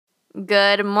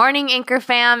Good morning, Anchor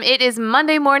fam. It is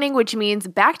Monday morning, which means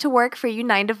back to work for you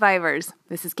 9-to-5ers.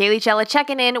 This is Kaylee Chella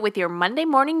checking in with your Monday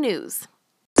morning news.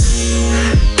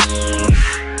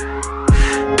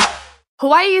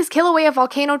 Hawaii's Kilauea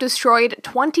volcano destroyed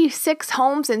 26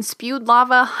 homes and spewed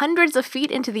lava hundreds of feet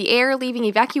into the air, leaving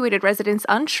evacuated residents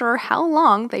unsure how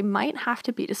long they might have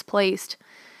to be displaced.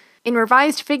 In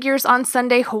revised figures on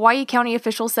Sunday, Hawaii County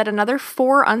officials said another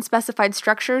 4 unspecified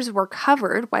structures were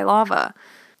covered by lava.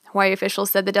 Hawaii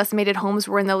officials said the decimated homes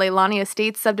were in the Leilani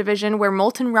Estates subdivision, where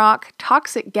molten rock,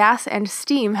 toxic gas, and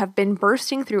steam have been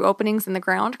bursting through openings in the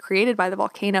ground created by the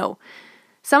volcano.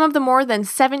 Some of the more than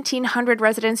 1,700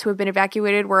 residents who have been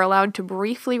evacuated were allowed to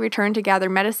briefly return to gather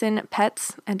medicine,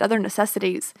 pets, and other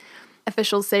necessities.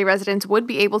 Officials say residents would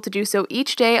be able to do so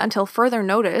each day until further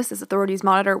notice as authorities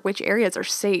monitor which areas are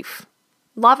safe.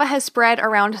 Lava has spread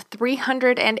around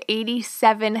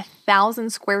 387,000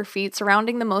 square feet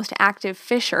surrounding the most active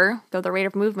fissure, though the rate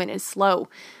of movement is slow.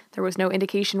 There was no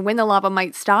indication when the lava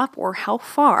might stop or how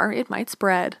far it might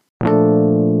spread.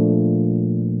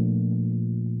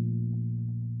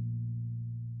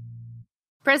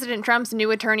 President Trump's new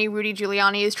attorney, Rudy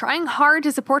Giuliani, is trying hard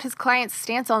to support his client's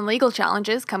stance on legal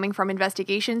challenges coming from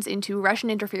investigations into Russian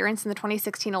interference in the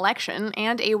 2016 election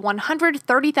and a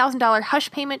 $130,000 hush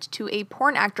payment to a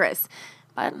porn actress.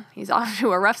 But he's off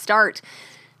to a rough start.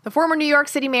 The former New York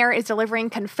City mayor is delivering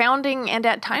confounding and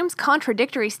at times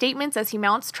contradictory statements as he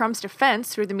mounts Trump's defense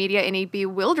through the media in a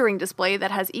bewildering display that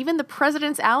has even the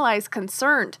president's allies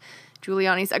concerned.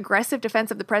 Giuliani's aggressive defense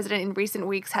of the president in recent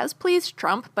weeks has pleased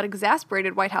Trump, but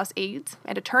exasperated White House aides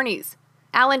and attorneys.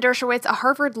 Alan Dershowitz, a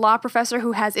Harvard law professor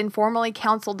who has informally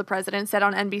counseled the president, said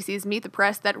on NBC's Meet the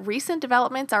Press that recent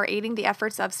developments are aiding the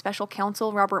efforts of special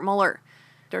counsel Robert Mueller.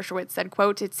 Dershowitz said,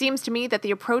 quote, "It seems to me that the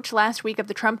approach last week of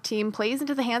the Trump team plays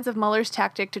into the hands of Mueller's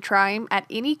tactic to try, at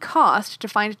any cost, to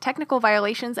find technical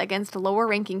violations against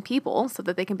lower-ranking people so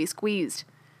that they can be squeezed."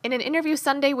 In an interview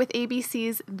Sunday with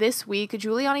ABC's This Week,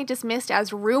 Giuliani dismissed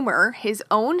as rumor his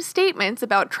own statements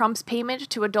about Trump's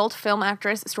payment to adult film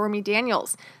actress Stormy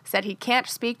Daniels, said he can't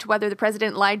speak to whether the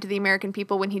president lied to the American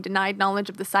people when he denied knowledge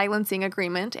of the silencing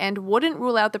agreement, and wouldn't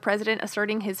rule out the president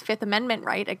asserting his Fifth Amendment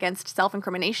right against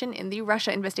self-incrimination in the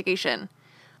Russia investigation.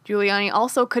 Giuliani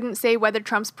also couldn't say whether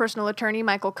Trump's personal attorney,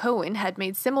 Michael Cohen, had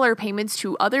made similar payments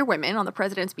to other women on the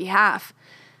president's behalf.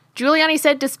 Giuliani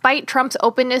said despite Trump's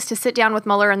openness to sit down with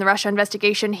Mueller in the Russia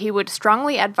investigation, he would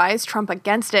strongly advise Trump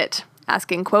against it,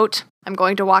 asking, quote, "I'm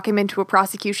going to walk him into a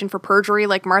prosecution for perjury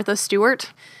like Martha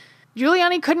Stewart."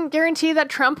 Giuliani couldn't guarantee that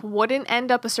Trump wouldn't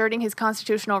end up asserting his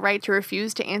constitutional right to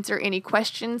refuse to answer any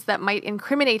questions that might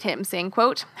incriminate him, saying,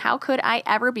 quote, "How could I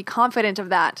ever be confident of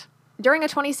that?" During a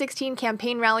 2016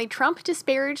 campaign rally, Trump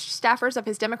disparaged staffers of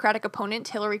his Democratic opponent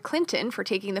Hillary Clinton for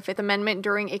taking the Fifth Amendment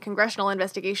during a congressional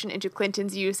investigation into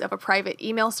Clinton's use of a private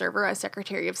email server as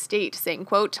Secretary of State, saying,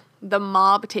 quote, "The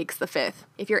mob takes the Fifth.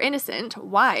 If you're innocent,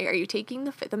 why are you taking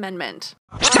the Fifth Amendment?"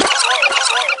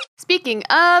 Speaking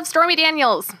of Stormy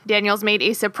Daniels, Daniels made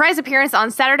a surprise appearance on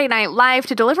Saturday Night Live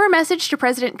to deliver a message to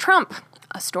President Trump.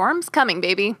 A storm's coming,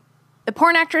 baby. The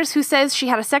porn actress, who says she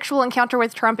had a sexual encounter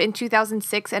with Trump in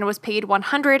 2006 and was paid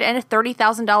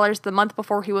 $130,000 the month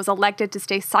before he was elected to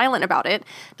stay silent about it,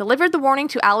 delivered the warning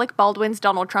to Alec Baldwin's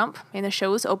Donald Trump in the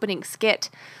show's opening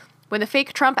skit. When the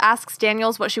fake Trump asks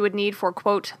Daniels what she would need for,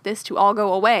 quote, "this to all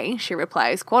go away," she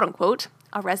replies, quote unquote,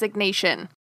 "a resignation."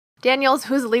 Daniels,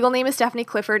 whose legal name is Stephanie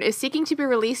Clifford, is seeking to be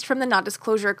released from the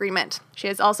non-disclosure agreement. She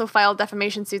has also filed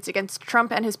defamation suits against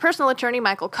Trump and his personal attorney,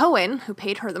 Michael Cohen, who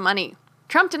paid her the money.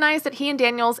 Trump denies that he and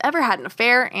Daniels ever had an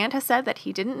affair and has said that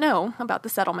he didn't know about the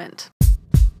settlement.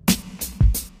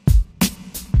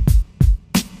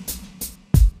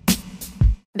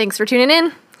 Thanks for tuning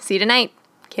in. See you tonight.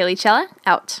 Kaylee Chella,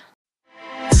 out.